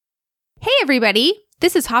everybody.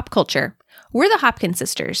 This is Hop Culture. We're the Hopkins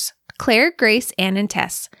sisters, Claire, Grace, Ann, and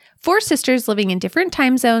Tess. 4 sisters living in different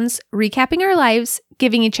time zones, recapping our lives,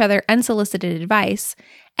 giving each other unsolicited advice,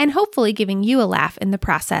 and hopefully giving you a laugh in the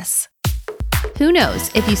process. Who knows,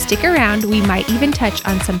 if you stick around, we might even touch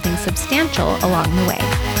on something substantial along the way.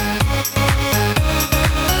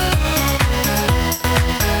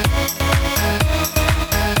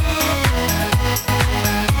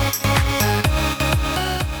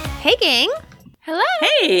 Hey, gang. Hello.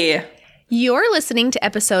 Hey. You're listening to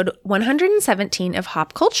episode 117 of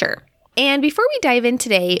Hop Culture. And before we dive in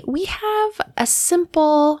today, we have a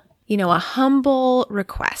simple, a humble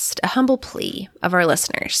request, a humble plea of our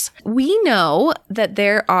listeners. We know that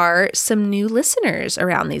there are some new listeners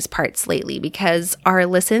around these parts lately because our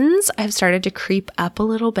listens have started to creep up a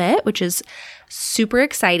little bit, which is super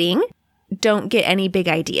exciting. Don't get any big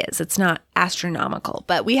ideas. It's not astronomical,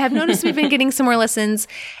 but we have noticed we've been getting some more listens.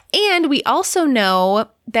 And we also know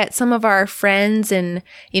that some of our friends and,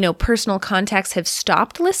 personal contacts have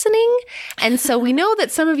stopped listening. And so we know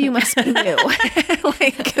that some of you must be new.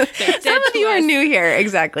 Some of you are new here.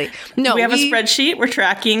 Exactly. No, we have a spreadsheet. We're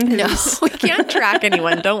tracking. No, we can't track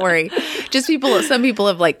anyone. Don't worry. Just some people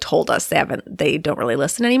have told us they don't really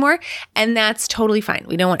listen anymore. And that's totally fine.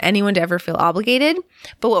 We don't want anyone to ever feel obligated.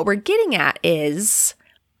 But what we're getting at is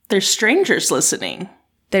there's strangers listening.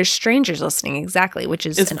 There's strangers listening, exactly, which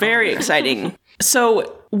is it's very exciting.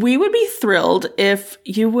 So we would be thrilled if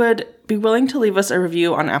you would be willing to leave us a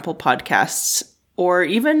review on Apple Podcasts, or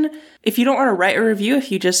even if you don't want to write a review,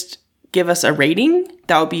 if you just give us a rating,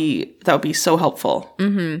 that would be so helpful.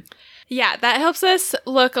 Mm-hmm. Yeah, that helps us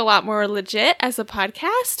look a lot more legit as a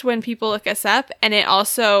podcast when people look us up, and it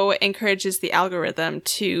also encourages the algorithm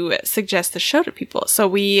to suggest the show to people. So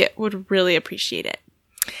we would really appreciate it.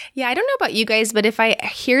 Yeah, I don't know about you guys, but if I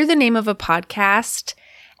hear the name of a podcast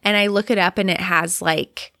and I look it up and it has I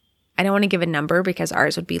don't want to give a number because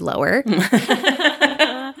ours would be lower.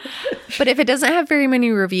 But if it doesn't have very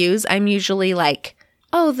many reviews, I'm usually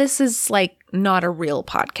oh, this is not a real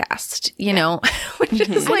podcast, which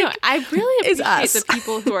is I really appreciate the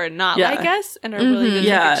people who are not like us and are willing to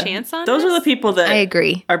take a chance on those us. are the people that I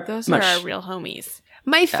agree. Those are our real homies.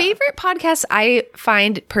 My favorite podcasts I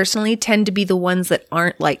find personally tend to be the ones that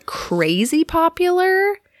aren't crazy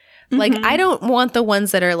popular. Mm-hmm. I don't want the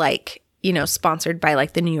ones that are sponsored by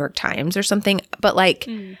the New York Times or something, but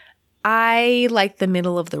I like the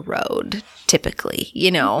middle of the road typically,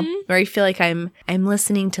 where I feel like I'm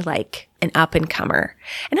listening to an up and comer.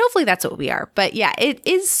 And hopefully that's what we are. But yeah, it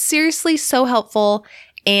is seriously so helpful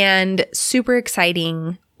and super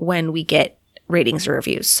exciting when we get ratings or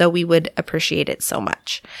reviews. So we would appreciate it so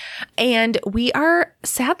much. And we are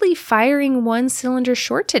sadly firing one cylinder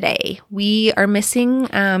short today. We are missing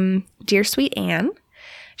dear sweet Anne.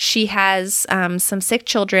 She has some sick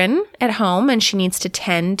children at home and she needs to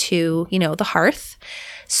tend to, the hearth.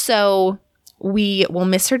 So we will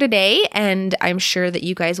miss her today, and I'm sure that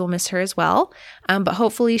you guys will miss her as well. But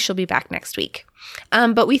hopefully she'll be back next week.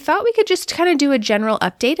 But we thought we could just kind of do a general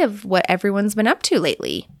update of what everyone's been up to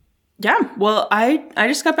lately. Yeah, well, I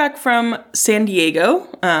just got back from San Diego.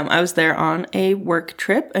 I was there on a work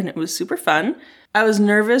trip, and it was super fun. I was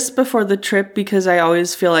nervous before the trip because I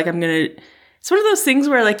always feel like it's one of those things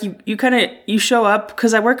where you show up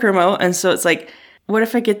because I work remote, and so it's what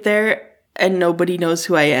if I get there and nobody knows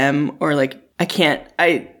who I am, or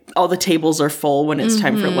all the tables are full when it's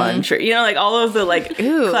time for lunch, or all of the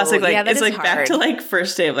classic it's back to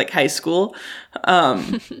first day of high school.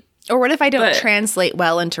 Or what if I don't translate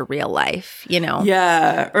well into real life,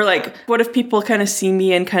 Yeah. Or what if people kind of see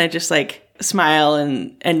me and kind of just smile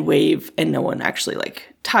and wave and no one actually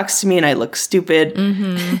talks to me and I look stupid.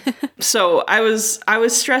 Mm-hmm. So I was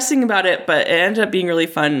stressing about it, but it ended up being really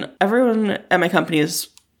fun. Everyone at my company is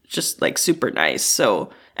just super nice.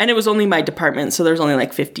 So, and it was only my department, so there's only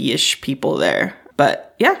 50-ish people there.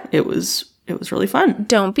 But yeah, it was really fun.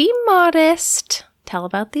 Don't be modest. Tell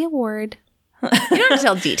about the award. You don't have to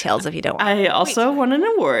tell details if you don't want. I also won an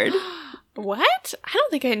award. What? I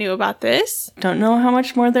don't think I knew about this. Don't know how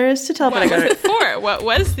much more there is to tell, but I got it for. What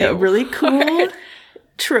was the really cool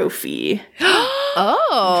trophy.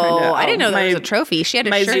 Oh, I didn't know there was a trophy. She had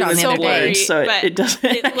a shirt on the other day, so it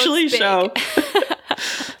doesn't actually show.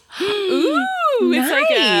 Ooh,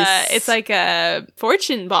 nice. It's like a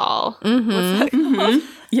fortune ball. Mm-hmm. What's that called?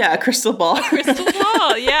 Yeah, a crystal ball. A crystal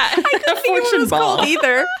ball, yeah. I couldn't think of what it was called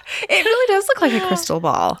either. It really does look like a crystal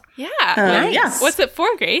ball. Yeah. Nice. Yeah. What's it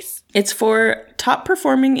for, Grace? It's for top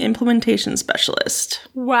performing implementation specialist.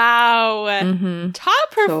 Wow. Mm-hmm.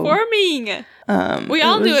 Top performing. We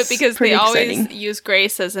all do it because they always exciting. use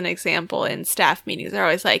Grace as an example in staff meetings. They're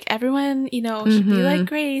always like, everyone, should be like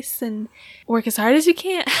Grace and work as hard as you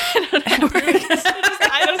can. I don't know.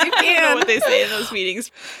 I don't know what they say in those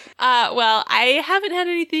meetings. Well, I haven't had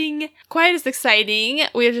anything quite as exciting.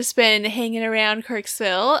 We've just been hanging around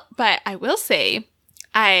Kirksville, but I will say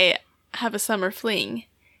I have a summer fling,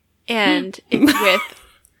 and it's with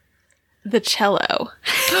the cello.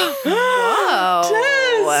 Whoa.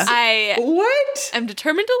 What? I'm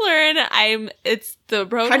determined to learn. It's the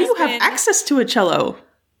road. How do you have access to a cello?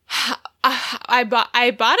 I bought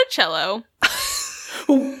a cello.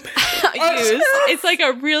 Used. It's like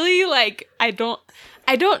a really I don't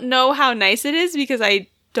know how nice it is because I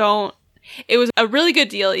don't. It was a really good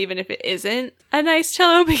deal, even if it isn't a nice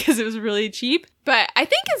cello because it was really cheap. But I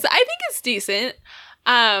think it's decent.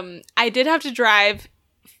 I did have to drive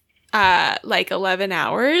 11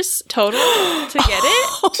 hours total to get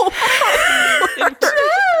it.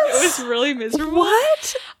 It was really miserable.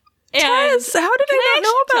 What? And Tess, how did I not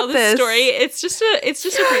know about this? Story. It's just a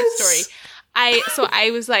great story. I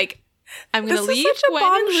was like, I'm gonna leave Such a Gwen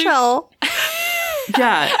and Luke. bombshell.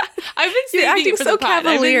 Yeah. I've been saving acting it for so the pod.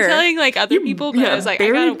 cavalier. I've been telling other people, but I was like, I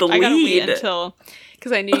gotta wait lead. until,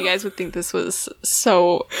 because I knew you guys would think this was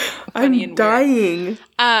so funny and dying.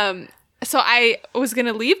 weird. So I was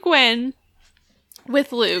gonna leave Gwen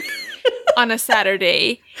with Luke on a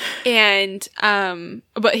Saturday, and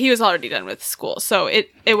but he was already done with school, so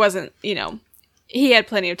it wasn't, he had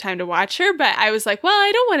plenty of time to watch her. But I was like, well,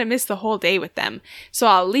 I don't want to miss the whole day with them, so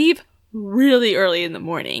I'll leave really early in the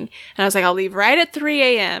morning. And I was like, I'll leave right at 3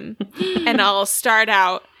 a.m. and I'll start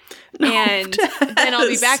out, and then I'll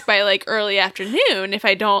be back by early afternoon if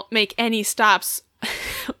I don't make any stops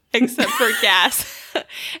except for gas.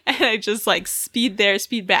 And I just speed there,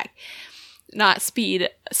 speed back. Not speed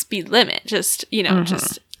limit, just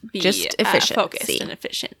just be efficient, focused and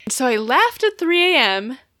efficient. So I left at 3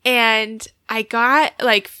 a.m. and I got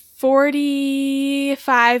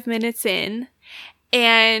 45 minutes in,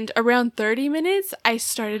 and around 30 minutes I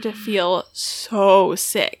started to feel so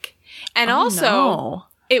sick. And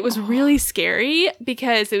it was really scary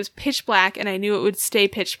because it was pitch black, and I knew it would stay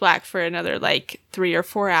pitch black for another 3 or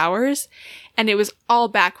 4 hours, and it was all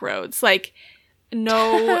back roads,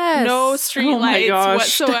 no street lights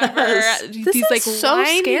whatsoever. This These is so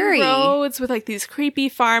winding scary roads with these creepy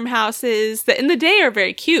farmhouses that in the day are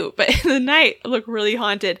very cute, but in the night look really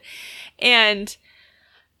haunted. And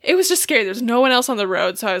it was just scary. There's no one else on the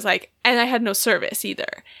road, so I was like, and I had no service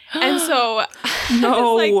either. And so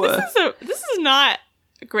no, I was like, this is not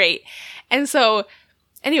great. And so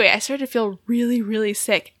anyway, I started to feel really, really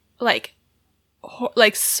sick,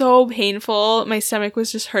 so painful. My stomach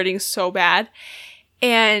was just hurting so bad.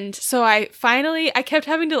 And so I kept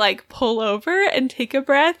having to pull over and take a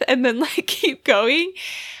breath and then keep going.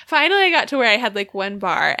 Finally, I got to where I had one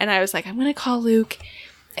bar, and I was like, I'm going to call Luke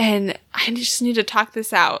and I just need to talk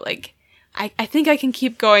this out. I think I can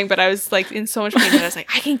keep going, but I was in so much pain that I was like,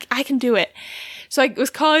 I can do it. So I was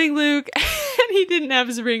calling Luke and he didn't have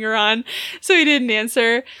his ringer on, so he didn't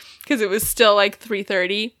answer because it was still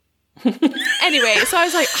 3:30. Anyway, so I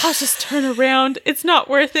was like, I'll just turn around. It's not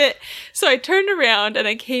worth it. So I turned around and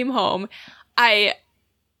I came home. I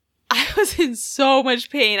was in so much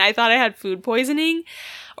pain. I thought I had food poisoning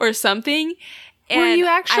or something. And were you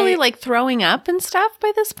actually throwing up and stuff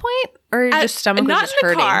by this point, or your stomach was just hurting?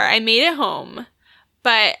 Not in the car. I made it home,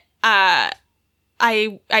 but I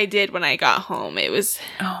did when I got home. It was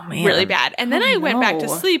really bad. And then I went back to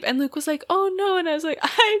sleep, and Luke was like, oh no. And I was like,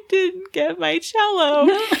 I didn't get my cello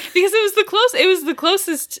because it was the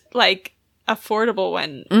closest affordable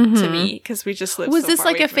one to me, because we just lived Was so this far a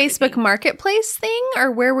away from Facebook everything. Marketplace thing,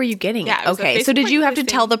 or where were you getting Yeah, it? it was a Okay, so Facebook did you have to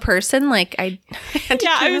Marketplace tell the person I had to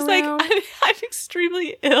I turn was around? like, I'm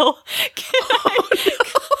extremely ill. Can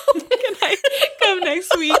I come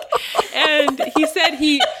next week? And he said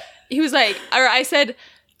he was like, or I said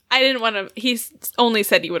I didn't want to. He only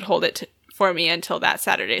said he would hold it for me until that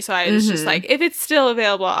Saturday. So I was just like, if it's still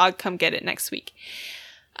available, I'll come get it next week.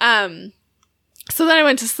 So then I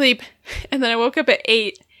went to sleep, and then I woke up at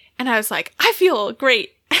 8, and I was like, I feel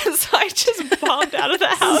great. And so I just bombed out of the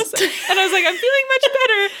house, and I was like, I'm feeling much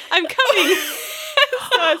better. I'm coming.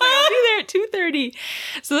 So I was like, I'll be there at 2:30.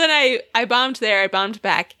 So then I bombed there. I bombed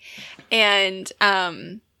back, and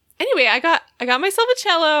anyway, I got myself a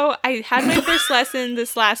cello. I had my first lesson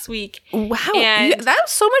this last week. Wow, and that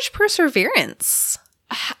was so much perseverance.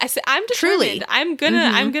 I said, I'm determined. Truly. I'm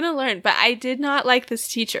gonna learn. But I did not like this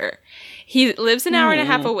teacher. He lives an hour and a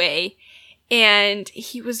half away, and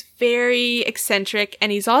he was very eccentric.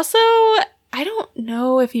 And he's also I don't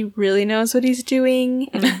know if he really knows what he's doing.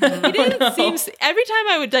 He didn't seem, every time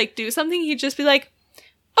I would like do something, he'd just be like,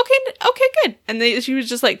 okay, good. And she would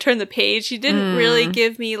just like turn the page. He didn't really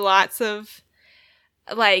give me lots of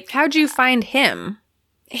like. How'd you find him?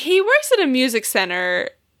 He works at a music center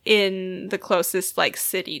in the closest like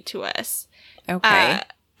city to us. Okay.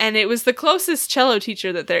 And it was the closest cello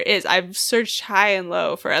teacher that there is. I've searched high and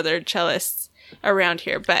low for other cellists around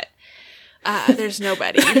here, but there's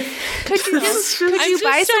nobody. Could you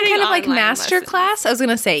buy some kind of like master class? I was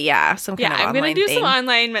gonna say, some kind of I'm online gonna do thing. some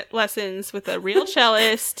online lessons with a real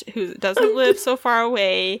cellist who doesn't live so far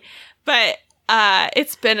away. But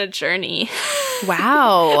it's been a journey.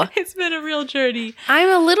 Wow, it's been a real journey.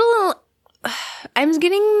 I'm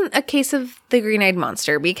getting a case of the green-eyed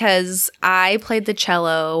monster because I played the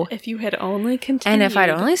cello. If you had only continued, and if I'd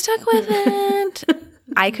only stuck with it.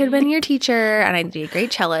 I could have been your teacher, and I'd be a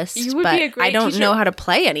great cellist, but I don't know how to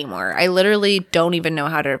play anymore. I literally don't even know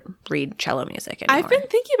how to read cello music anymore. I've been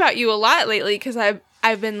thinking about you a lot lately because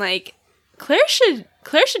I've been like, Claire should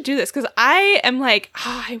do this because I am like,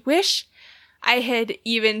 I wish I had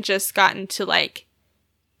even just gotten to like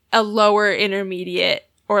a lower intermediate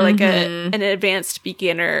or like an advanced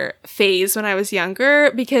beginner phase when I was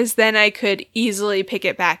younger, because then I could easily pick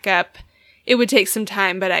it back up. It would take some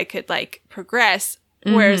time, but I could like progress.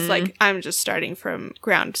 Whereas, like, I'm just starting from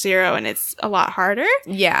ground zero, and it's a lot harder.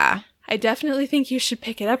 Yeah. I definitely think you should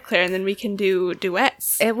pick it up, Claire, and then we can do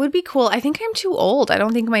duets. It would be cool. I think I'm too old. I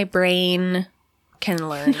don't think my brain can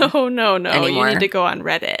learn. No. Anymore. You need to go on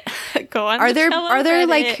Reddit. Go on. Are there Reddit.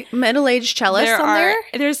 like middle-aged cellists on there?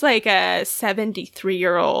 There's like a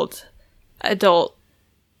 73-year-old adult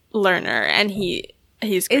learner, and he's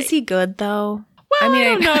great. Is he good though? Well, I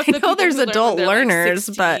don't know if the know there's adult learners,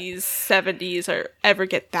 like 60s, but 70s or ever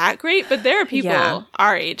get that great. But there are people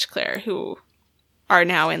our age, Claire, who are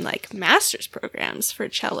now in like master's programs for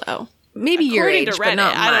cello. Maybe your age, Reddit, but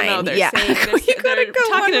not mine. I don't know. They're saying You gotta go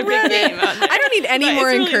talking on a big Reddit. game out there. I don't need any more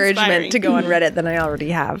really encouragement inspiring. to go on Reddit than I already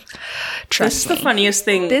have. Trust This is me. the funniest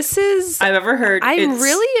thing I've ever heard. I'm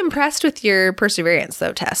really impressed with your perseverance,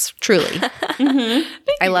 though, Tess. Truly.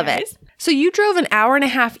 I love it. So you drove an hour and a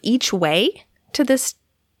half each way to this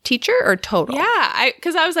teacher, or total? Yeah,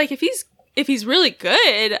 because I was like, if he's really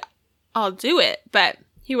good, I'll do it. But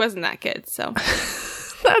he wasn't that good, so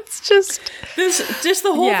that's just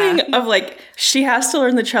the whole thing of like, she has to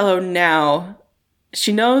learn the cello now.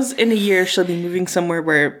 She knows in a year she'll be moving somewhere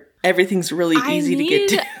where everything's really easy to get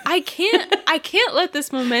to. I can't let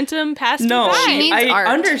this momentum pass me by. She needs art.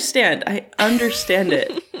 I understand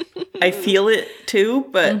it. I feel it too,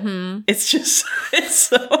 but it's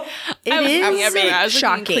so. I was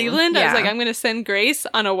shocking. in Cleveland. I was like, I'm going to send Grace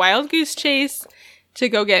on a wild goose chase to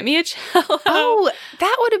go get me a cello. Oh,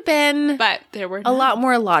 that would have been but there were a lot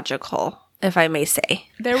more logical, if I may say.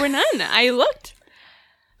 There were none. I looked.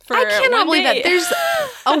 I cannot believe that there's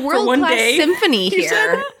a world-class symphony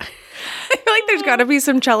here. I feel like there's got to be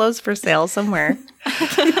some cellos for sale somewhere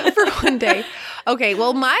for one day. Okay,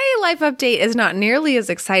 well, my life update is not nearly as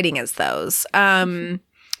exciting as those. Mine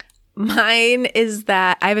is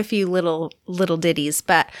that I have a few little ditties,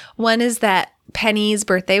 but one is that Penny's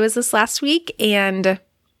birthday was this last week, and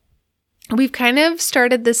we've kind of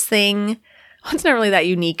started this thing. Well, it's not really that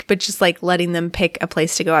unique, but just like letting them pick a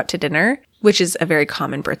place to go out to dinner, which is a very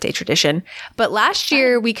common birthday tradition. But last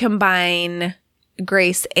year we combine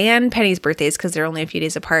Grace and Penny's birthdays because they're only a few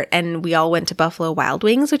days apart, and we all went to Buffalo Wild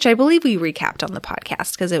Wings, which I believe we recapped on the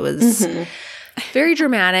podcast because it was very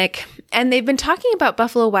dramatic. And they've been talking about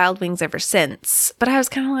Buffalo Wild Wings ever since, but I was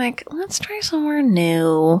kind of like, let's try somewhere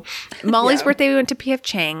new. Molly's birthday, we went to P.F.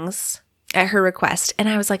 Chang's at her request, and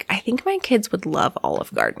I was like, I think my kids would love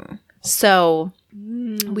Olive Garden. So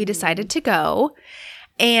we decided to go.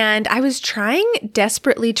 And I was trying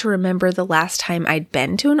desperately to remember the last time I'd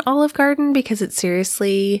been to an Olive Garden because it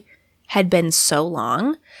seriously had been so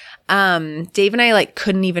long. Dave and I like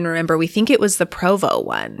couldn't even remember. We think it was the Provo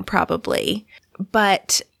one, probably.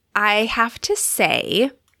 But I have to say,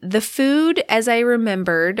 the food, as I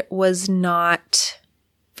remembered, was not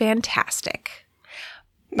fantastic.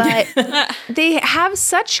 But they have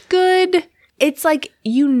such good... It's like,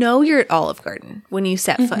 you know, you're at Olive Garden when you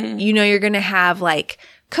set foot. You know, you're going to have like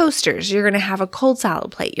coasters. You're going to have a cold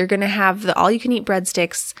salad plate. You're going to have the all-you-can-eat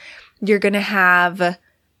breadsticks. You're going to have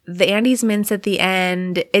the Andy's mince at the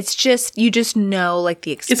end. It's just, you just know like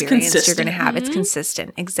the experience you're going to have. It's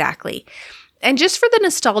consistent. Exactly. And just for the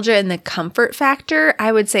nostalgia and the comfort factor,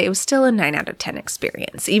 I would say it was still a 9 out of 10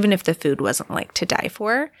 experience, even if the food wasn't like to die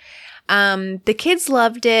for. The kids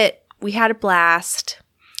loved it. We had a blast.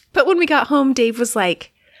 But when we got home, Dave was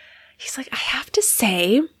like, I have to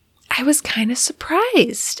say, I was kind of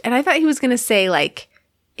surprised. And I thought he was going to say, like,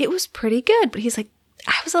 it was pretty good. But he's like,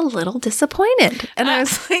 I was a little disappointed. And I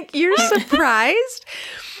was like, you're surprised?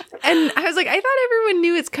 And I was like, I thought everyone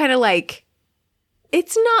knew it's kind of like,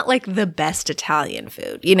 it's not like the best Italian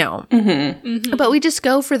food, you know? But we just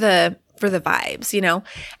go for the vibes, you know?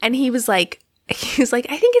 And he was like, I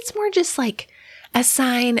think it's more just like a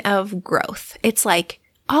sign of growth. It's like,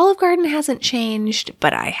 Olive Garden hasn't changed,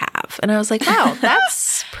 but I have. And I was like, wow,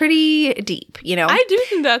 that's pretty deep, you know? I do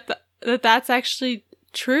think that's actually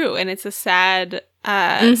true. And it's a sad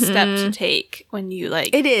step to take when you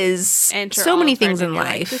like it is enter so many Olive things Garden in and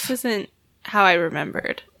you're life. like, this isn't how I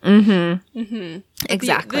remembered.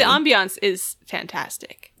 Exactly. The ambiance is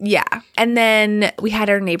fantastic. Yeah. And then we had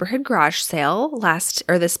our neighborhood garage sale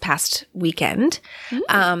this past weekend,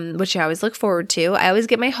 which I always look forward to. I always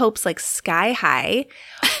get my hopes like sky high,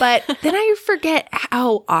 but then I forget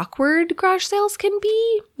how awkward garage sales can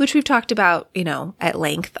be, which we've talked about, you know, at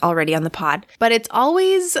length already on the pod. But it's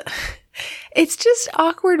just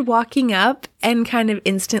awkward walking up and kind of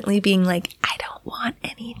instantly being like, I don't want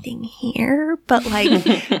anything here. But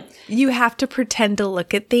like, you have to pretend to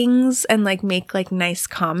look at things and like make like nice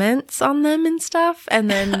comments on them and stuff. And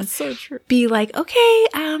then That's so true. Be like, okay,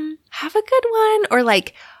 have a good one. Or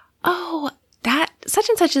like, oh, that such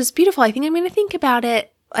and such is beautiful. I think I'm going to think about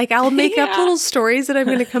it. Like, I'll make up little stories that I'm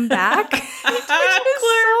going to come back.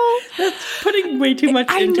 That's putting way too much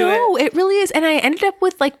into it. I know, it really is. And I ended up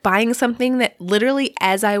with like buying something that literally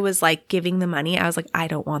as I was like giving the money, I was like, I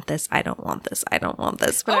don't want this. I don't want this. I don't want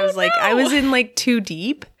this. But I was like, I was in like too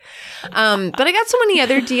deep. But I got so many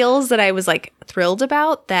other deals that I was like thrilled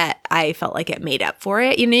about that I felt like it made up for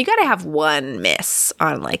it. You know, you got to have one miss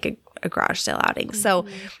on like a garage sale outing. So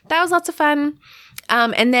that was lots of fun.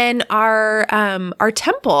 And then our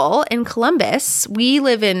temple in Columbus, we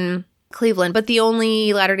live in Cleveland, but the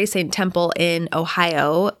only Latter-day Saint temple in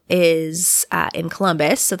Ohio is in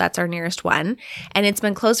Columbus. So that's our nearest one. And it's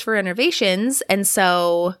been closed for renovations. And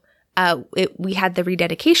so we had the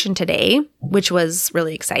rededication today, which was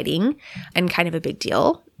really exciting and kind of a big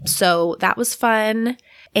deal. So that was fun.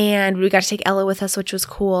 And we got to take Ella with us, which was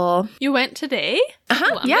cool. You went today?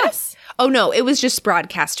 Yes. Oh, no, it was just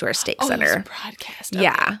broadcast to our stake center. It was broadcast. Okay.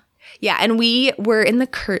 Yeah. Yeah. And we were in the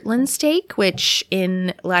Kirtland stake, which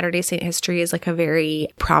in Latter-day Saint history is like a very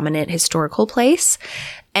prominent historical place.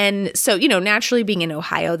 And so, you know, naturally being in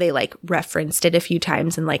Ohio, they like referenced it a few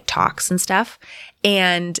times in like talks and stuff.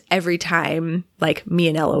 And every time, me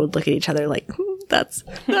and Ella would look at each other like, that's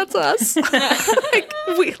us.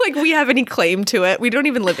 we have any claim to it. We don't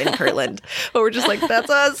even live in Kirtland, but we're just like, that's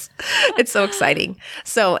us. It's so exciting.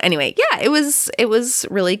 So anyway, yeah, it was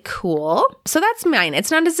really cool. So that's mine.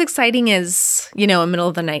 It's not as exciting as, a middle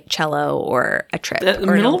of the night cello or a trip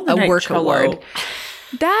or a work cello. award.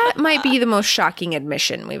 That might be the most shocking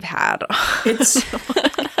admission we've had.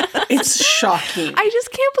 It's shocking. I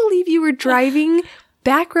just can't believe you were driving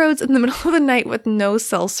back roads in the middle of the night with no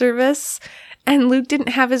cell service and Luke didn't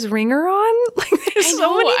have his ringer on. There's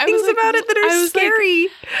so many things about it that are scary.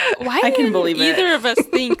 Why I can believe it. Either of us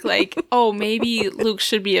think maybe Luke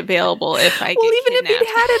should be available if I get even kidnapped if he'd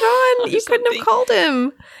had it on, you couldn't have called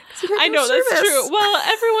him. I know, that's true. Well,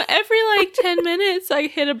 every 10 minutes I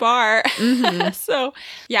hit a bar. So,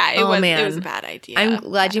 yeah, it was a bad idea. I'm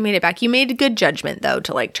glad you made it back. You made a good judgment, though,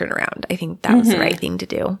 to turn around. I think that was the right thing to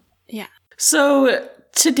do. Yeah. So,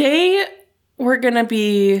 today we're going to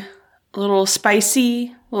be a little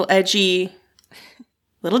spicy, a little edgy, a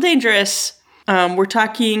little dangerous. We're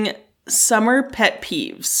talking summer pet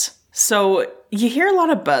peeves. So, you hear a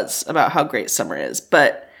lot of buzz about how great summer is,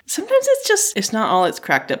 but sometimes it's not all it's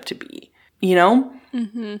cracked up to be, you know?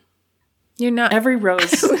 Mm-hmm. You're not. Every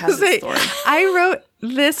rose has a story. I wrote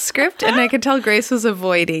this script and I could tell Grace was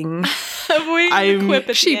avoiding. The quip at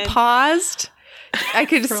the She end. paused. I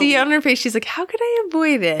could see on her face. She's like, how could I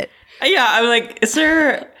avoid it? Yeah, I'm like, is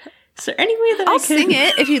there any way that I'll I can sing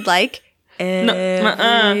it if you'd like.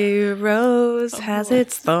 Every rose has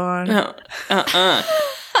its thorn. No,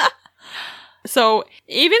 So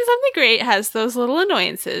even something great has those little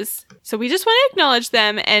annoyances. So we just want to acknowledge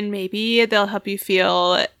them and maybe they'll help you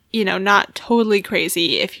feel, not totally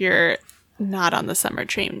crazy if you're not on the summer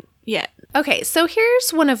train yet. Okay, so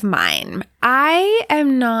here's one of mine. I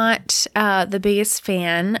am not the biggest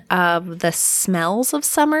fan of the smells of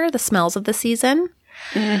summer, the smells of the season.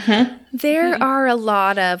 Mm-hmm. There are a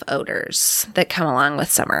lot of odors that come along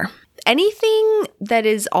with summer. Anything that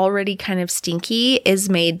is already kind of stinky is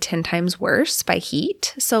made 10 times worse by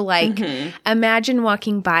heat. So imagine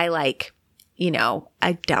walking by a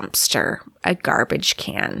dumpster, a garbage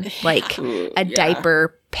can, a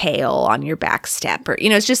diaper pail on your back step, or,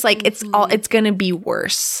 it's just like, it's going to be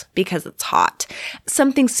worse because it's hot.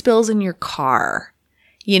 Something spills in your car,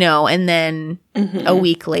 and then a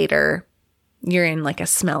week later you're in like a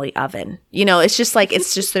smelly oven. It's just like,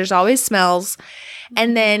 there's always smells.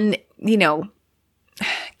 And then,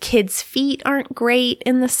 kids' feet aren't great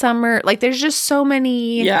in the summer. Like, there's just so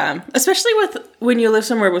many. Yeah, especially when you live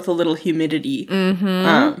somewhere with a little humidity.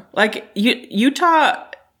 Like, Utah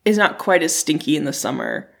is not quite as stinky in the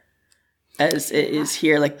summer as it is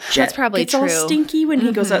here. Like, Jet That's probably gets all true. stinky when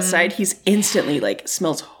he goes outside. He's instantly like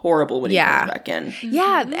smells horrible when he comes back in.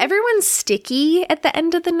 Yeah, everyone's sticky at the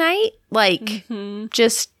end of the night, like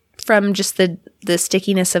just from just the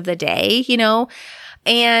stickiness of the day,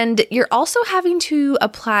 And you're also having to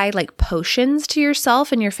apply like potions to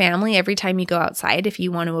yourself and your family every time you go outside if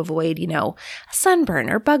you want to avoid, a sunburn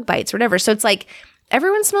or bug bites or whatever. So it's like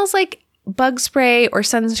everyone smells like bug spray or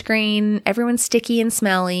sunscreen. Everyone's sticky and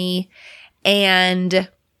smelly. And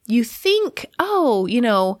you think,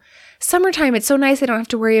 summertime, it's so nice I don't have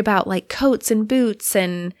to worry about like coats and boots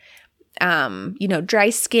and, dry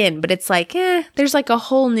skin. But it's like, there's like a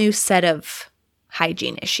whole new set of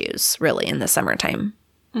hygiene issues really in the summertime.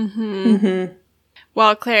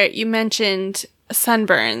 Well, Claire, you mentioned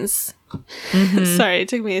sunburns. Sorry, it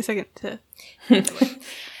took me a second to.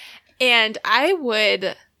 And I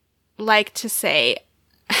would like to say,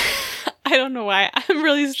 I don't know why I'm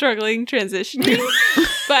really struggling transitioning,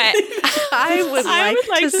 but I would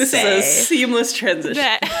like to say this is a seamless transition.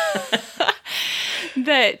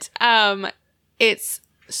 that it's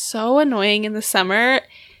so annoying in the summer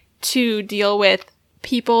to deal with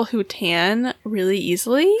people who tan really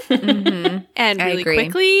easily and really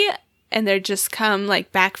quickly, and they're just come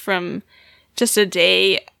like back from just a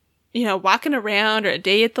day, walking around, or a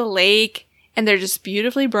day at the lake, and they're just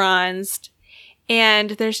beautifully bronzed.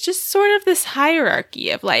 And there's just sort of this hierarchy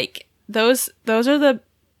of like those are the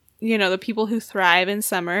the people who thrive in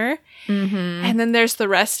summer, and then there's the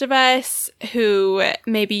rest of us who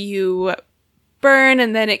maybe you burn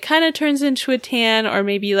and then it kind of turns into a tan, or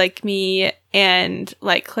maybe like me and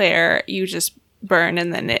like Claire, you just burn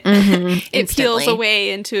and then it it peels away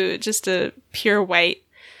into just a pure white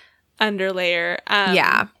underlayer.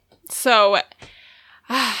 So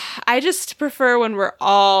I just prefer when we're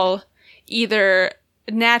all either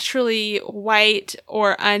naturally white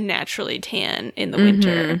or unnaturally tan in the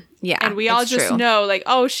winter. Yeah, and we all just know like,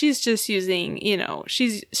 oh, she's just using,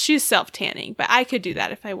 she's self-tanning, but I could do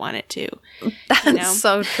that if I wanted to. That's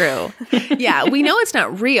so true. Yeah, we know it's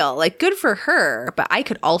not real. Like, good for her, but I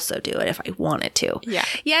could also do it if I wanted to. Yeah,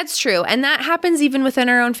 it's true. And that happens even within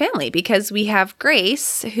our own family, because we have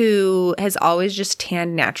Grace, who has always just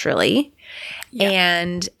tanned naturally,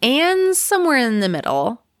 and Anne's somewhere in the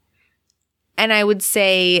middle. And I would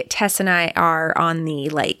say Tess and I are on the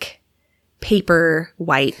like paper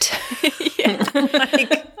white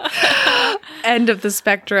end of the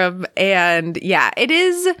spectrum. And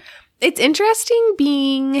it's interesting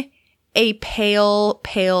being a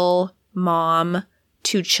pale mom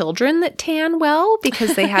to children that tan well,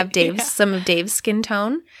 because they have some of Dave's skin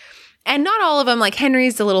tone. And not all of them. Like,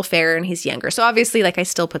 Henry's a little fairer and he's younger, so obviously like I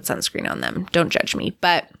still put sunscreen on them, don't judge me,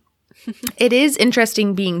 but it is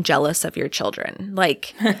interesting being jealous of your children.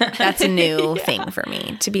 Like, that's a new thing for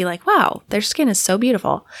me, to be like, wow, their skin is so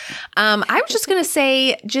beautiful. I was just going to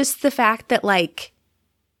say just the fact that like,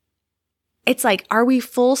 it's like, are we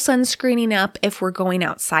full sunscreening up if we're going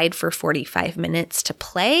outside for 45 minutes to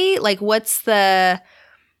play? Like, I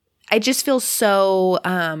just feel so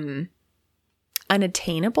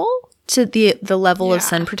unattainable to the level of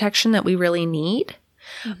sun protection that we really need.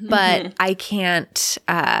 But I can't,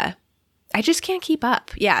 I just can't keep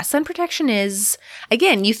up. Yeah, sun protection is,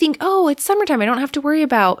 again, you think, oh, it's summertime, I don't have to worry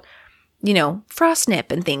about, frost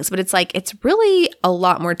nip and things. But it's like, it's really a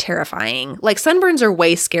lot more terrifying. Like, sunburns are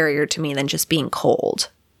way scarier to me than just being cold.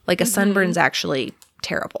 Like, a sunburn's actually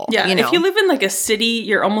terrible. Yeah, if you live in like a city,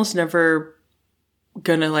 you're almost never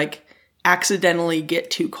gonna like accidentally get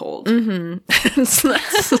too cold. That's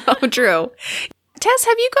so true. Tess,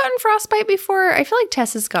 have you gotten frostbite before? I feel like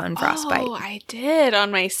Tess has gotten frostbite. Oh, I did,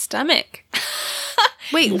 on my stomach.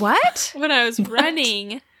 Wait, what? When I was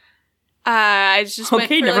running, I just went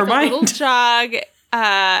for like a little jog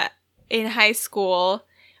in high school,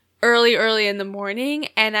 early in the morning,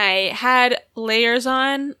 and I had layers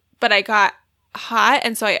on, but I got hot,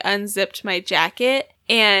 and so I unzipped my jacket,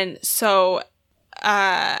 and so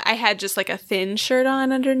I had just like a thin shirt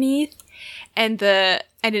on underneath, and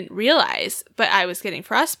I didn't realize, but I was getting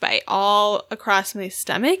frostbite all across my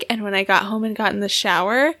stomach. And when I got home and got in the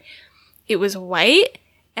shower, it was white,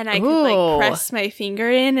 and I could like press my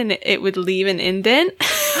finger in and it would leave an indent.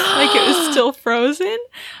 Like it was still frozen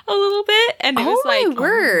a little bit, and it was like, my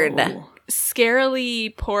word.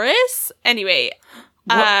 Scarily porous. Anyway,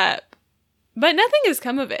 but nothing has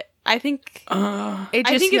come of it. I think It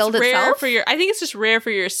just healed itself? I think it's just rare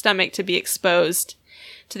for your stomach to be exposed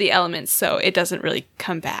to the elements, so it doesn't really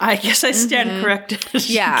come back. I guess I stand corrected.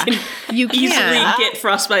 Yeah, you can easily get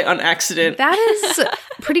frostbite on accident. That is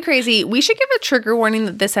pretty crazy. We should give a trigger warning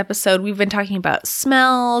that this episode, we've been talking about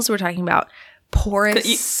smells. We're talking about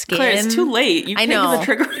porous skin. Claire, it's too late. You I can't know. give a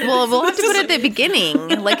trigger. Well, we'll have to put it at the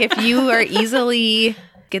beginning. Like if you are easily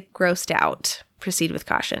get grossed out, proceed with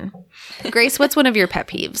caution. Grace, what's one of your pet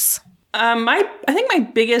peeves? I think my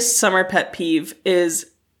biggest summer pet peeve is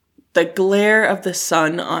the glare of the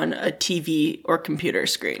sun on a TV or computer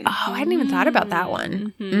screen. Oh, I hadn't even thought about that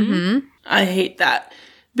one. Mm-hmm. I hate that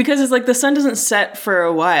because it's like the sun doesn't set for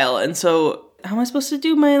a while, and so how am I supposed to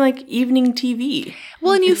do my like evening TV?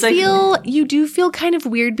 Well, and you do feel kind of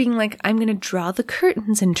weird being like, I'm going to draw the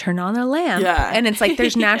curtains and turn on a lamp. Yeah. And it's like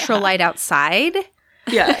there's natural light outside.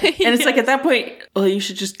 Yeah. And it's like at that point, well, you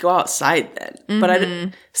should just go outside then.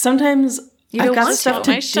 But sometimes I've got stuff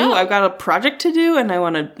to do. I've got a project to do and I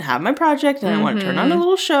want to have my project and I want to turn on a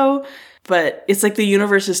little show. But it's like the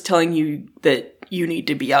universe is telling you that you need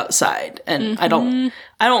to be outside. And I don't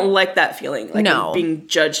like that feeling. Like I'm being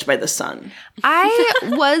judged by the sun. I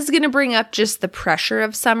was going to bring up just the pressure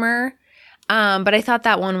of summer. But I thought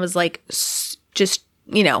that one was like just,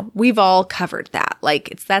 you know, we've all covered that.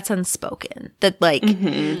 Like that's unspoken. That like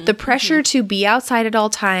the pressure to be outside at all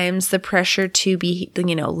times, the pressure to be,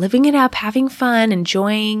 you know, living it up, having fun,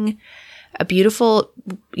 enjoying a beautiful,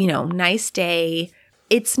 you know, nice day.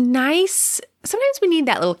 It's nice. Sometimes we need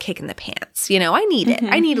that little kick in the pants. You know, I need it.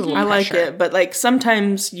 I need a little pressure. I like it. But like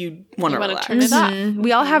sometimes you want to relax. Turn it off.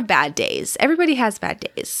 We all have bad days. Everybody has bad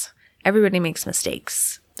days. Everybody makes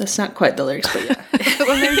mistakes. That's not quite the lyrics, but yeah.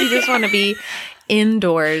 Sometimes you just want to be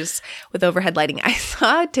indoors with overhead lighting. I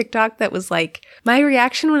saw a TikTok that was like, my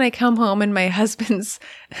reaction when I come home and my husband's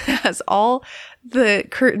has all the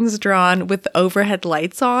curtains drawn with the overhead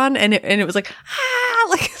lights on, and it was like,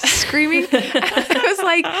 like screaming. I was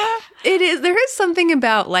like, there is something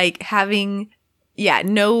about like having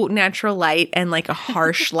no natural light and like a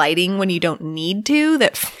harsh lighting when you don't need to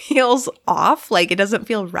that feels off. Like it doesn't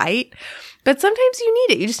feel right. But sometimes you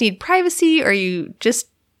need it. You just need privacy, or you just,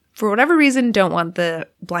 for whatever reason, don't want the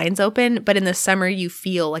blinds open. But in the summer, you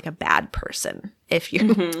feel like a bad person if you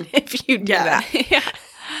do that. Yeah.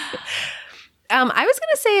 I was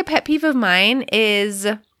going to say a pet peeve of mine is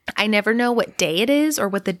I never know what day it is or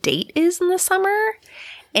what the date is in the summer.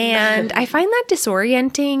 And I find that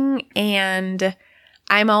disorienting, and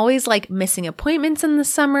I'm always like missing appointments in the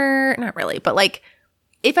summer. Not really, but like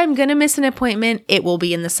if I'm going to miss an appointment, it will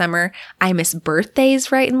be in the summer. I miss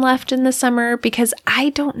birthdays right and left in the summer because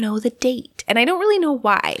I don't know the date. And I don't really know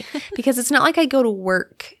why, because it's not like I go to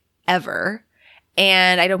work ever,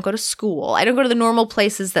 and I don't go to school. I don't go to the normal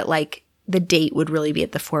places that like the date would really be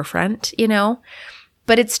at the forefront, you know?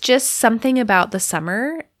 But it's just something about the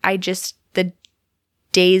summer. The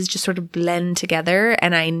days just sort of blend together,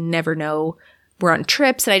 and I never know. We're on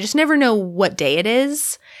trips and I just never know what day it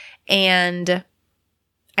is. And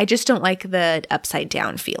I just don't like the upside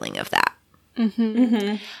down feeling of that.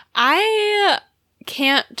 I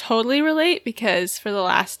can't totally relate because for the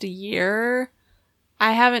last year,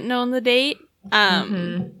 I haven't known the date.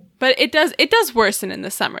 But it does worsen in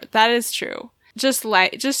the summer. That is true. Just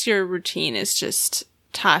your routine is just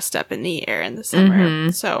tossed up in the air in the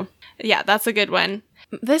summer. So yeah, that's a good one.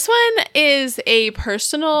 This one is a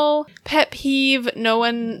personal pet peeve. No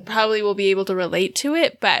one probably will be able to relate to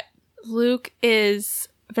it, but Luke is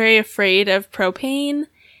very afraid of propane,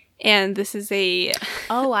 and this is a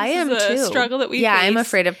struggle that we face. I'm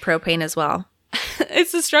afraid of propane as well.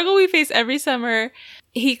 It's a struggle we face every summer.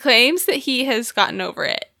 He claims that he has gotten over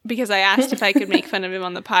it because I asked if I could make fun of him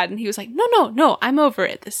on the pod, and he was like, no, I'm over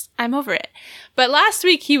it. I'm over it. But last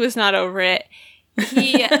week he was not over it.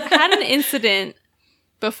 He had an incident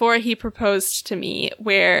before he proposed to me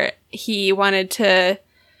where he wanted to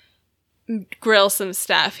grill some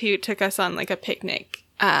stuff. He took us on like a picnic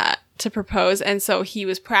to propose, and so he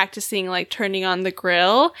was practicing like turning on the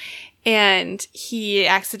grill, and he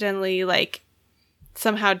accidentally like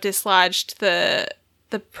somehow dislodged the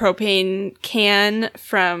propane can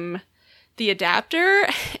from the adapter,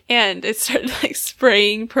 and it started like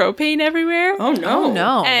spraying propane everywhere. Oh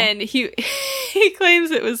no. And he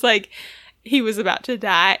claims it was like he was about to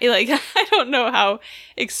die. Like, I don't know how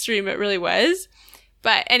extreme it really was.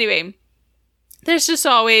 But anyway, there's just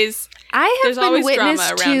always I have There's been always drama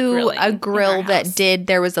witness around to grilling a in grill our that house.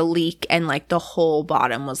 there was a leak and like the whole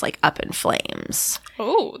bottom was like up in flames.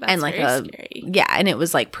 Oh, that's And like very scary. yeah, and it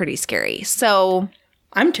was like pretty scary. So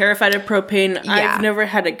I'm terrified of propane. Yeah. I've never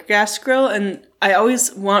had a gas grill, and I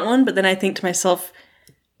always want one, but then I think to myself,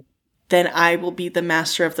 then I will be the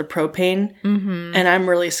master of the propane, and I'm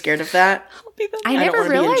really scared of that. I don't never wanna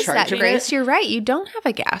be in realized charge that, of Grace. it. You're right. You don't have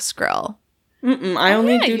a gas grill. I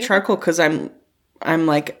only do you- charcoal because I'm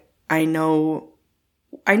like, I know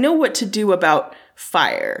what to do about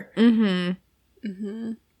fire.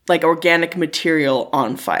 Like organic material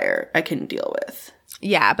on fire, I can deal with.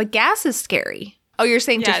 Yeah, but gas is scary. Oh, you're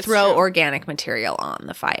saying Yeah, to it's throw true. organic material on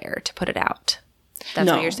the fire to put it out. That's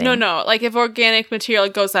No. what you're saying? No. Like if organic material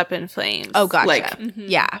goes up in flames. Oh, gotcha. Like-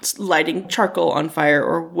 Yeah. Lighting charcoal on fire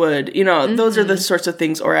or wood, those are the sorts of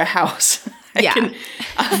things, or a house. Yeah.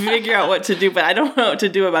 I'll figure out what to do, but I don't know what to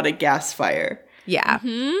do about a gas fire. Yeah.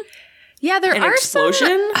 Yeah, there An are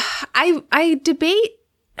explosion? I debate.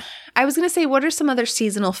 I was going to say, what are some other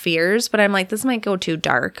seasonal fears? But I'm like, this might go too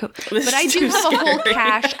dark. But I do too have a whole scary.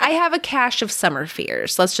 cache. I have a cache of summer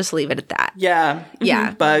fears. Let's just leave it at that. Yeah.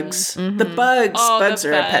 Yeah. Bugs. The bugs. Oh, the bugs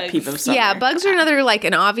are a pet bugs. peeve of summer. Yeah, bugs are another like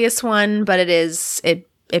an obvious one, but it bears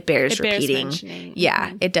It bears repeating. mentioning.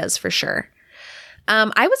 Yeah, it does for sure.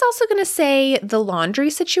 I was also going to say the laundry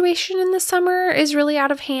situation in the summer is really out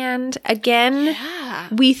of hand. Again, Yeah.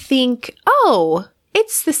 we think, oh,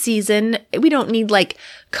 it's the season. We don't need like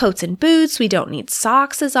coats and boots. We don't need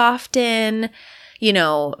socks as often.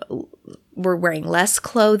 We're wearing less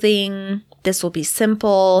clothing. This will be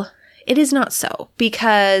simple. It is not so,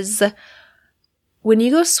 because when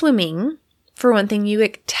you go swimming, for one thing, you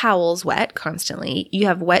get towels wet constantly. You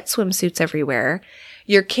have wet swimsuits everywhere.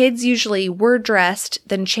 Your kids usually were dressed,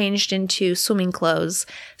 then changed into swimming clothes.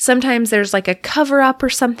 Sometimes there's like a cover up or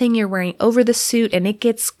something you're wearing over the suit and it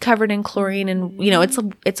gets covered in chlorine and,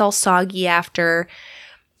 it's all soggy after.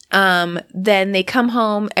 Then they come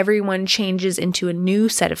home, everyone changes into a new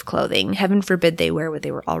set of clothing. Heaven forbid they wear what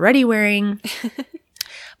they were already wearing.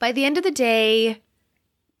 By the end of the day,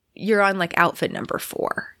 you're on like outfit number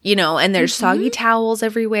 4, and there's soggy towels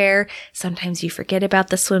everywhere. Sometimes you forget about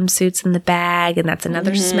the swimsuits in the bag, and that's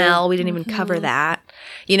another smell. We didn't even cover that,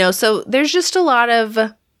 so there's just a lot of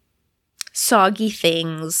soggy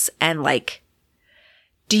things. And like,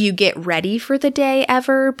 do you get ready for the day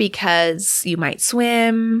ever? Because you might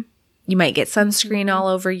swim, you might get sunscreen all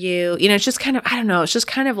over you. It's just kind of, I don't know. It's just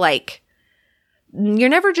kind of like, you're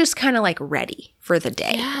never just kind of like ready for the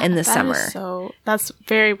day in the summer. That's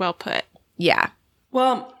very well put. Yeah.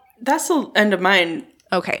 Well, that's the end of mine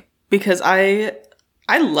Okay. because I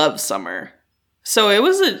love summer. So it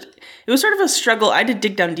was sort of a struggle. I had to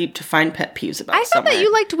dig down deep to find pet peeves about I summer. thought that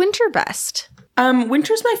you liked winter best.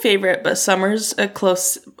 Winter's my favorite, but summer's a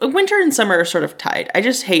close. Winter and summer are sort of tied. I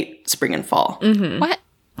just hate spring and fall. What?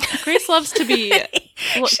 Grace loves to be.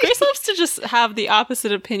 Grace loves to just have the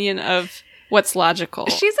opposite opinion of what's logical.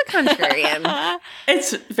 She's a contrarian.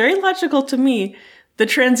 It's very logical to me. The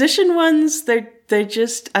transition ones, they're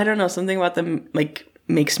just, I don't know, something about them like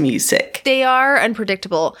makes me sick. They are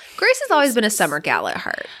unpredictable. Grace has always been a summer gal at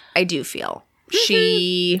heart. I do feel.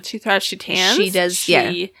 She thrives. She tans. She does,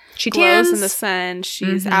 She glows tans. in the sun.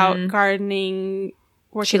 She's out gardening.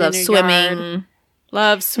 Working She loves in her swimming. yard,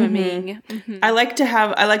 loves swimming. I like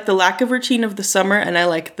the lack of routine of the summer, and I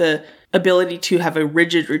like the ability to have a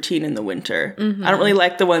rigid routine in the winter. I don't really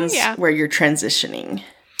like the ones where you're transitioning.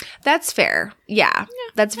 That's fair. Yeah,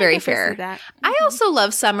 that's very I see fair. that. I also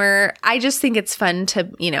love summer. I just think it's fun to,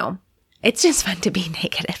 it's just fun to be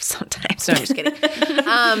negative sometimes. No, I'm just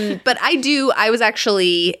kidding. But I was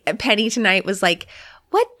actually, Penny tonight was like,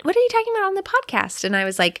 what are you talking about on the podcast? And I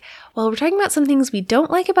was like, well, we're talking about some things we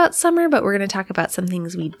don't like about summer, but we're going to talk about some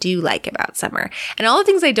things we do like about summer. And all the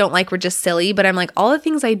things I don't like were just silly, but I'm like, all the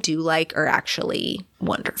things I do like are actually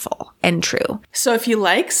wonderful and true. So if you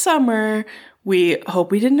like summer, we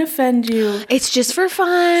hope we didn't offend you. It's just for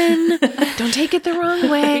fun. Don't take it the wrong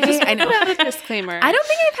way. I know. Put out a disclaimer. I don't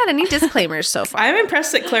think I've had any disclaimers so far. I'm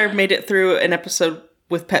impressed that Claire made it through an episode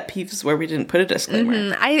with pet peeves where we didn't put a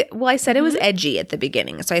disclaimer. I said it was edgy at the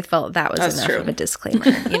beginning, so I felt that was That's enough true. of a disclaimer.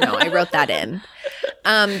 I wrote that in.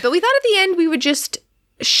 But we thought at the end we would just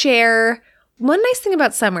share. One nice thing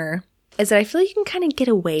about summer is that I feel like you can kind of get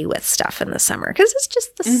away with stuff in the summer because it's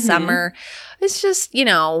just the summer. It's just,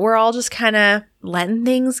 we're all just kind of letting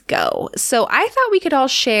things go. So I thought we could all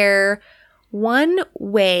share one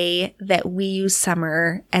way that we use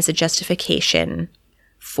summer as a justification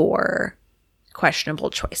for questionable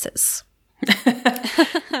choices.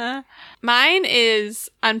 Mine is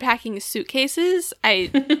unpacking suitcases. I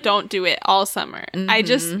don't do it all summer. I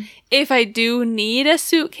just, if I do need a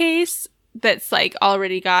suitcase that's like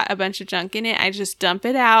already got a bunch of junk in it, I just dump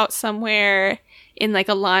it out somewhere in like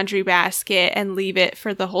a laundry basket and leave it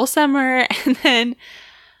for the whole summer. And then,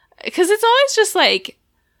 because it's always just like,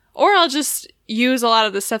 or I'll just use a lot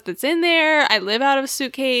of the stuff that's in there. I live out of a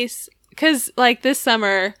suitcase because like this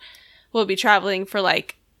summer we'll be traveling for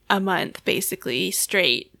like a month basically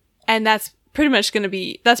straight. And that's pretty much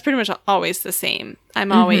always the same.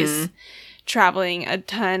 I'm always traveling a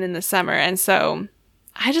ton in the summer. And so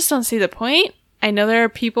I just don't see the point. I know there are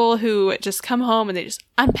people who just come home and they just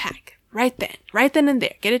unpack right then and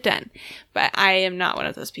there, get it done. But I am not one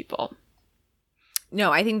of those people.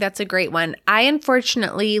 No, I think that's a great one. I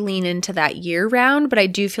unfortunately lean into that year round, but I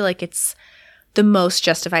do feel like it's the most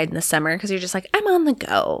justified in the summer because you're just like, I'm on the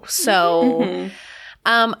go. So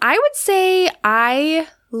I would say I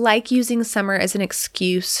like using summer as an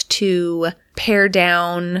excuse to pare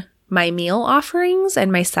down my meal offerings and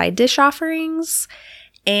my side dish offerings.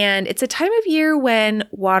 And it's a time of year when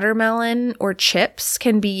watermelon or chips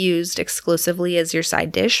can be used exclusively as your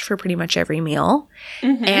side dish for pretty much every meal.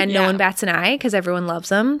 And no one bats an eye because everyone loves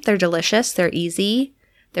them. They're delicious. They're easy.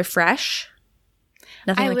 They're fresh.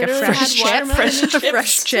 Nothing like a fresh chip.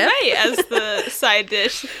 Fresh chip as the side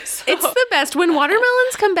dish. So. It's the best. When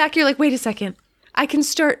watermelons come back, you're like, wait a second. I can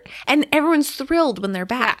start. And everyone's thrilled when they're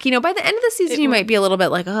back. You know, by the end of the season, you might be a little bit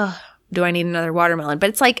like, oh, do I need another watermelon? But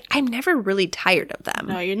it's like, I'm never really tired of them.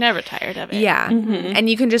 No, you're never tired of it. Yeah. And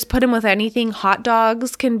you can just put them with anything. Hot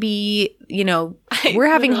dogs can be, you know, we're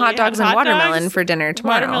having hot dogs and watermelon for dinner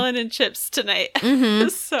tomorrow. Watermelon and chips tonight.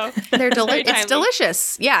 So they're it's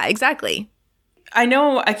delicious. Yeah, exactly. I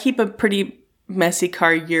know I keep a pretty messy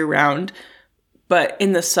car year round, but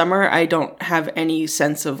in the summer, I don't have any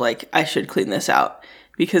sense of like, I should clean this out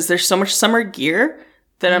because there's so much summer gear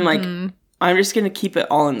that I'm like, I'm just going to keep it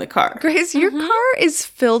all in the car. Grace, your car is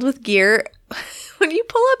filled with gear. When you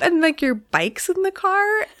pull up and like your bike's in the car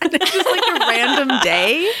and it's just like a random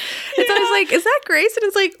day, it's always like, is that Grace? And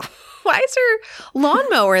it's like, why is her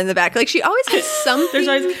lawnmower in the back? Like she always has something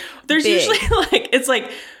There's usually like, it's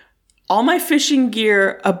like, all my fishing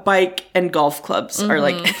gear, a bike, and golf clubs are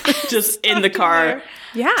like just in the car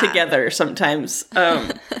together sometimes.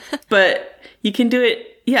 But you can do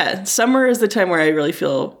it. Yeah, summer is the time where I really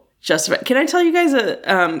feel justified. Can I tell you guys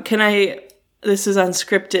this is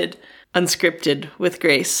unscripted with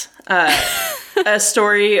Grace, a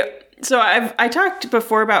story. So I talked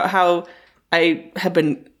before about how I have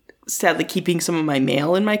been sadly keeping some of my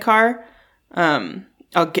mail in my car.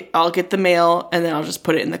 I'll get the mail and then I'll just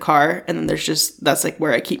put it in the car and then that's like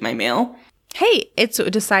where I keep my mail. Hey, it's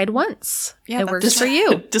decide once. Yeah, it works for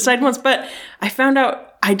you. Decide once, but I found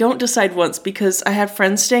out I don't decide once because I had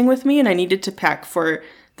friends staying with me and I needed to pack for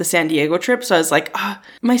the San Diego trip. So I was like,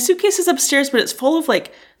 my suitcase is upstairs, but it's full of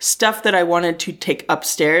like stuff that I wanted to take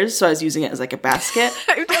upstairs. So I was using it as like a basket.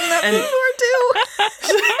 I've done that before too.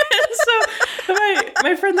 So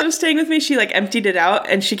my friend that was staying with me, she like emptied it out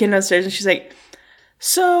and she came downstairs and she's like,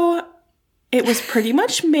 so it was pretty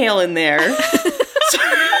much mail in there.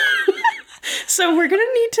 So we're going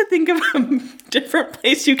to need to think of a different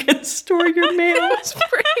place you can store your mail. It's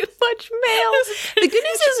pretty much mail. The good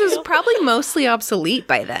news is it was probably mostly obsolete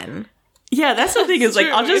by then. Yeah, that's the thing is like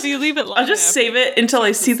I'll just save it until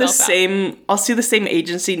I see the same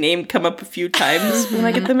agency name come up a few times when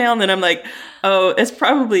I get the mail and then I'm like, "Oh, it's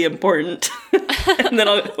probably important." And then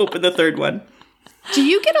I'll open the third one. Do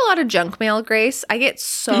you get a lot of junk mail, Grace? I get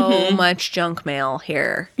so much junk mail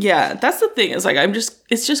here. Yeah, that's the thing. Is like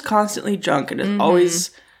it's just constantly junk, and it's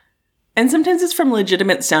always, and sometimes it's from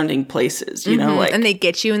legitimate sounding places, you know, like, and they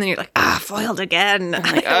get you, and then you're like, foiled again. I'm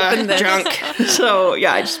like, open this. Junk. So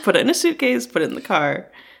yeah, I just put it in a suitcase, put it in the car,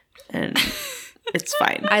 and it's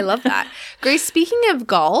fine. I love that, Grace. Speaking of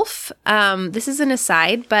golf, this is an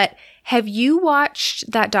aside, but have you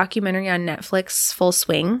watched that documentary on Netflix, Full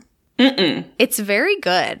Swing? It's very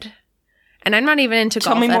good. And I'm not even into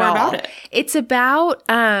golf at all. Tell me more about it. It's about,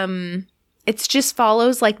 it just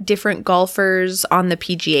follows like different golfers on the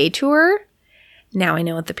PGA Tour. Now I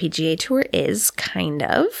know what the PGA Tour is, kind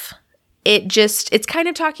of. It's kind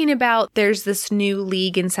of talking about there's this new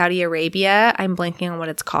league in Saudi Arabia. I'm blanking on what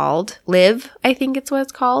it's called. LIV, I think it's what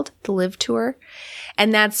it's called. The LIV Tour.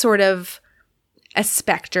 And that's sort of a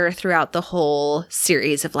specter throughout the whole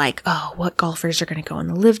series of like, oh, what golfers are going to go on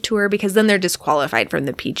the LIV Tour? Because then they're disqualified from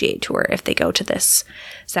the PGA Tour if they go to this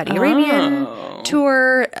Saudi Arabian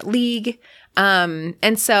tour league.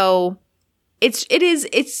 And so it's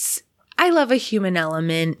I love a human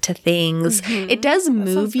element to things. It does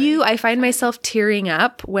move you. I find myself tearing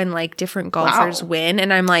up when like different golfers win,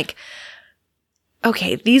 and I'm like,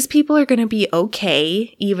 okay, these people are going to be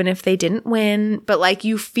okay even if they didn't win, but like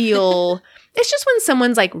you feel it's just when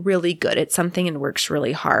someone's like really good at something and works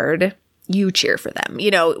really hard, you cheer for them,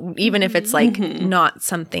 you know, even if it's like not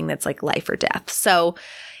something that's like life or death. So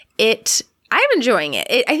I'm enjoying it.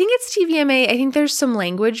 I think it's TVMA. I think there's some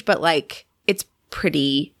language, but like it's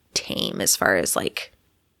pretty tame as far as like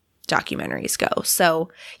documentaries go. So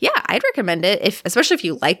yeah, I'd recommend it. Especially if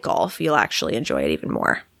you like golf, you'll actually enjoy it even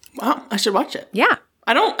more. Wow, I should watch it. Yeah.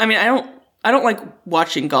 I don't like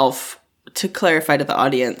watching golf, to clarify to the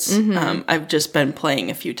audience. I've just been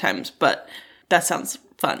playing a few times, but that sounds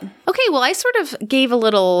fun. Okay, well, I sort of gave a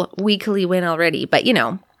little weekly win already, but you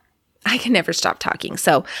know, I can never stop talking.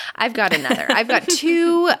 So I've got another. I've got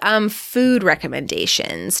two food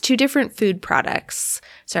recommendations, two different food products.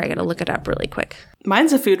 Sorry, I got to look it up really quick.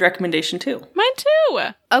 Mine's a food recommendation too. Mine too.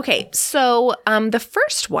 Okay, so the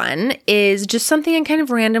first one is just something I kind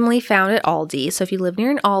of randomly found at Aldi. So if you live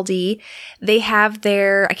near an Aldi, they have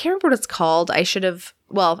their, I can't remember what it's called.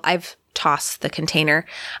 I've tossed the container.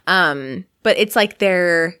 But it's like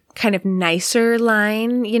their kind of nicer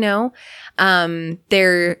line, you know.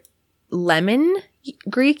 Their lemon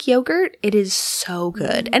Greek yogurt. It is so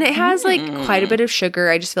good. And it has like quite a bit of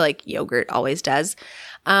sugar. I just feel like yogurt always does.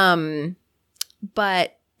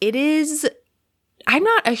 But it is, I'm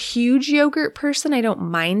not a huge yogurt person. I don't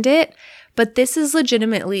mind it. But this is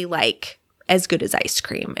legitimately like as good as ice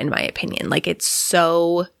cream, in my opinion. Like it's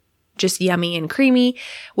so just yummy and creamy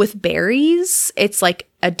with berries. It's like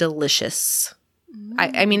a delicious,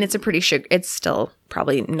 I mean, it's a pretty sugar, it's still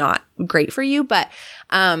probably not great for you, but,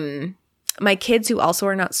 my kids who also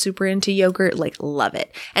are not super into yogurt, like love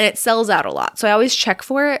it. And it sells out a lot. So I always check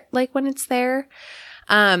for it like when it's there.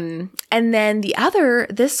 And then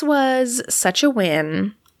this was such a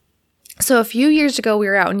win. So a few years ago, we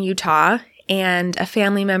were out in Utah and a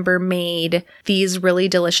family member made these really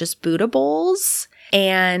delicious Buddha bowls.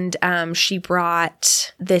 And she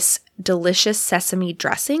brought this delicious sesame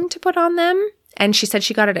dressing to put on them. And she said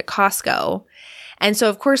she got it at Costco. And so,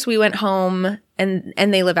 of course, we went home, and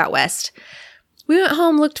they live out west. We went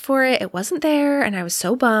home, looked for it. It wasn't there. And I was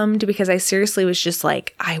so bummed because I seriously was just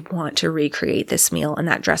like, I want to recreate this meal. And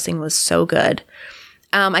that dressing was so good.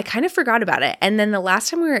 I kind of forgot about it. And then the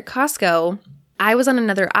last time we were at Costco, I was on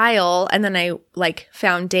another aisle, and then I like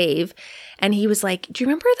found Dave, and he was like, do you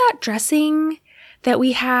remember that dressing that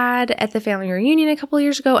we had at the family reunion a couple of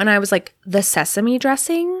years ago? And I was like, the sesame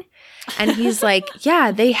dressing? And he's like,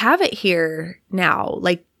 yeah, they have it here now.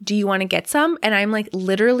 Like, do you want to get some? And I'm like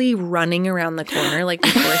literally running around the corner like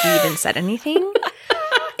before he even said anything.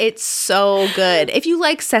 It's so good. If you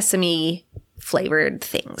like sesame flavored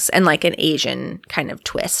things and like an Asian kind of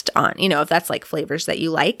twist on, you know, if that's like flavors that you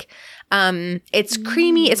like. It's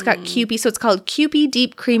creamy. It's got Kewpie. So it's called Kewpie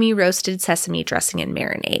Deep Creamy Roasted Sesame Dressing and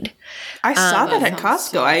Marinade. I saw that at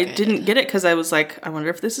Costco. So I didn't get it because I was like, I wonder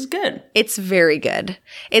if this is good. It's very good.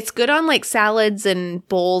 It's good on like salads and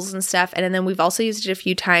bowls and stuff. And then we've also used it a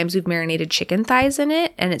few times. We've marinated chicken thighs in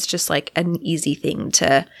it. And it's just like an easy thing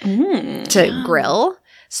to grill.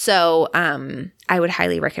 So I would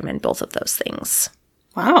highly recommend both of those things.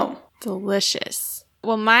 Wow. Delicious.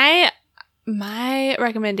 Well, my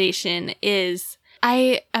recommendation is,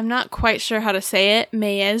 I'm not quite sure how to say it.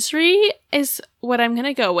 Mayesri is what I'm going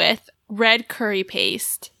to go with. Red curry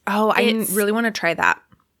paste. Oh, I really want to try that.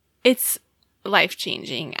 It's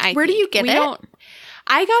life-changing. Where do you get it?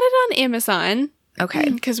 I got it on Amazon. Okay.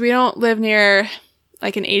 Because we don't live near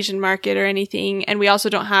like an Asian market or anything. And we also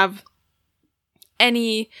don't have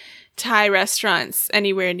any Thai restaurants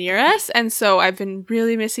anywhere near us. And so I've been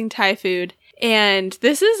really missing Thai food. And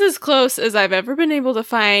this is as close as I've ever been able to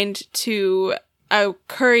find to a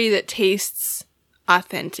curry that tastes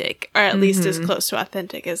authentic, or at least as close to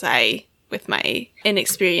authentic as I, with my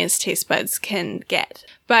inexperienced taste buds, can get.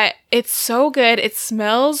 But it's so good. It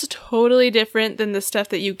smells totally different than the stuff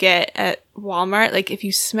that you get at Walmart. Like if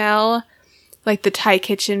you smell like the Thai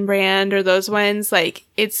Kitchen brand or those ones, like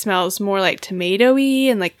it smells more like tomato-y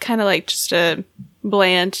and like kind of like just a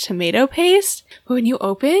bland tomato paste. But when you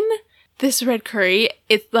open this red curry,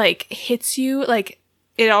 it like hits you, like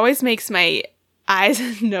it always makes my eyes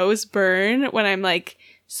and nose burn when I'm like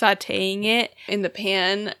sauteing it in the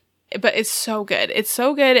pan, but it's so good. It's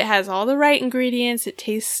so good. It has all the right ingredients. It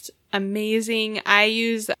tastes amazing. I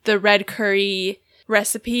use the red curry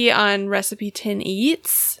recipe on Recipe Tin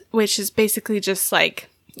Eats, which is basically just like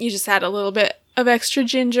you just add a little bit of extra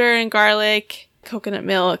ginger and garlic coconut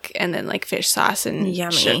milk and then like fish sauce and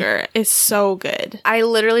Yummy. sugar. It's so good. I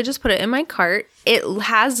literally just put it in my cart. It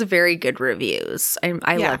has very good reviews.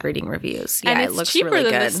 I Yeah. love reading reviews. Yeah, And it it's looks cheaper really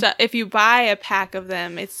than good. the stuff. If you buy a pack of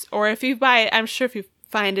them, if you buy it, I'm sure if you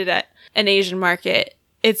find it at an Asian market,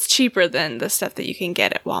 it's cheaper than the stuff that you can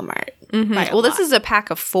get at Walmart. Well, this is a pack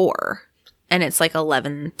of 4, and it's like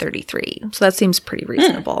 $11.33. So that seems pretty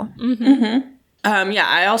reasonable. Yeah,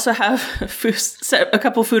 I also have a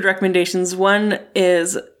couple food recommendations. One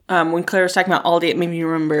is when Claire was talking about Aldi, it made me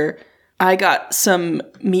remember I got some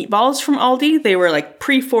meatballs from Aldi. They were like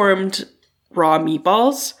preformed raw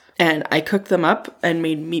meatballs, and I cooked them up and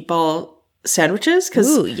made meatball sandwiches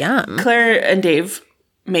because Ooh, yum. Claire and Dave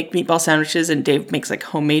make meatball sandwiches, and Dave makes like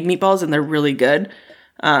homemade meatballs, and they're really good.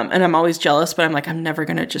 And I'm always jealous, but I'm like, I'm never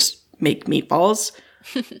gonna just make meatballs.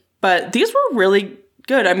 But these were really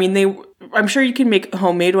good. I mean, I'm sure you can make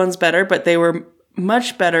homemade ones better, but they were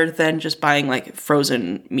much better than just buying like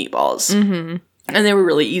frozen meatballs. And they were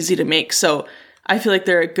really easy to make. So I feel like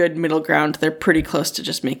they're a good middle ground. They're pretty close to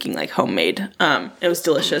just making like homemade. It was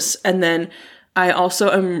delicious. And then I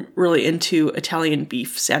also am really into Italian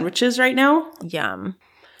beef sandwiches right now. Yum.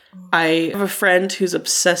 I have a friend who's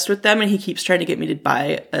obsessed with them, and he keeps trying to get me to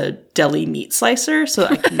buy a deli meat slicer so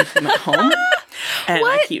that I can make them at home. And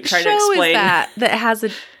What I keep trying show to explain is that has a...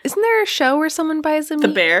 Isn't there a show where someone buys a meat? the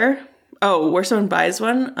bear. Oh, where someone buys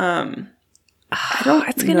one. I don't.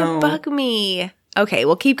 It's gonna know. bug me. Okay,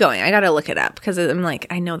 well, keep going. I gotta look it up because I'm like,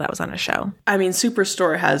 I know that was on a show. I mean,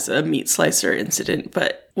 Superstore has a meat slicer incident,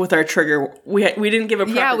 but with our trigger, we didn't give a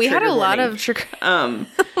proper Yeah, we had a trigger lot warning. of trigger.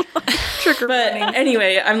 Trigger but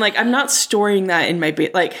anyway, I'm not storing that in my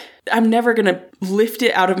like. I'm never gonna lift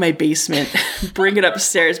it out of my basement, bring it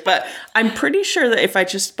upstairs. But I'm pretty sure that if I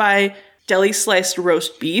just buy deli sliced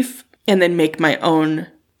roast beef and then make my own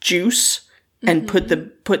juice and put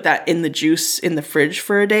that in the juice in the fridge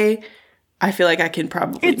for a day, I feel like I can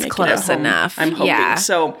probably It's make close it at home. enough. I'm hoping. Yeah.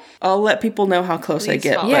 So I'll let people know how close I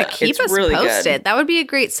get. follow. Yeah, but keep it's us really posted. good. That would be a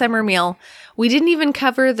great summer meal. We didn't even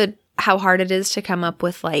cover how hard it is to come up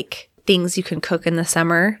with like things you can cook in the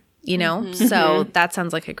summer, you know? So that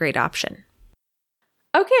sounds like a great option.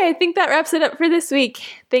 Okay, I think that wraps it up for this week.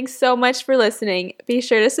 Thanks so much for listening. Be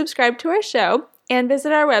sure to subscribe to our show and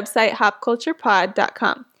visit our website,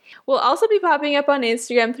 hopculturepod.com. We'll also be popping up on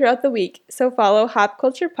Instagram throughout the week, so follow Hop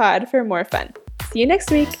Culture Pod for more fun. See you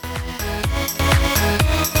next week.